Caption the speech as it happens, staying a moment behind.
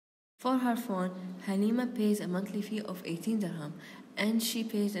For her phone, Halima pays a monthly fee of 18 dirham and she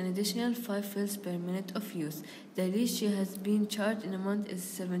pays an additional 5 fills per minute of use. The least she has been charged in a month is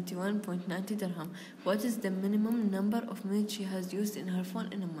 71.90 dirham. What is the minimum number of minutes she has used in her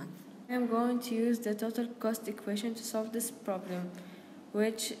phone in a month? I am going to use the total cost equation to solve this problem,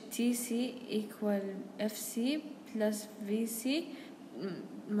 which TC equal FC plus VC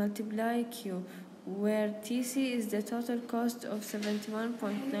multiply Q, where TC is the total cost of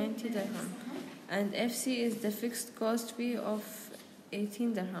 71.90 dirham and FC is the fixed cost fee of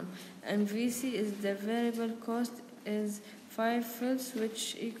 18 dirham and VC is the variable cost is 5 fills,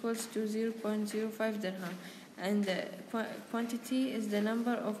 which equals to 0.05 dirham, and the quantity is the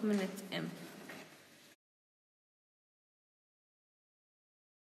number of minutes M.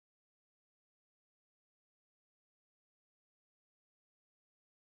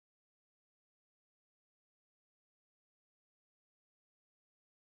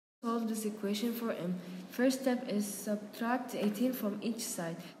 Solve this equation for M. First step is subtract 18 from each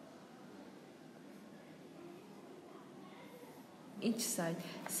side.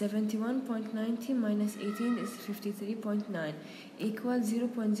 71.90 minus 18 is 53.9 equals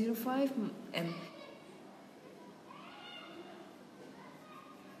 0.05 M.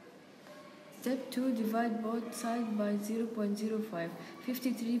 Step 2, divide both sides by 0.05.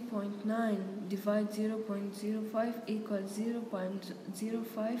 53.9 divide 0.05 equals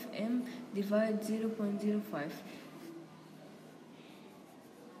 0.05 M divide 0.05.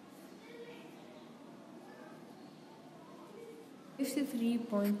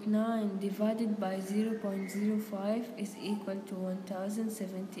 53.9 divided by 0.05 is equal to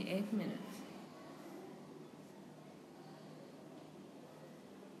 1078 minutes.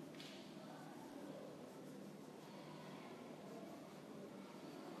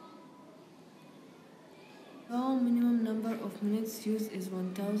 So minimum number of minutes used is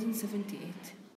 1078.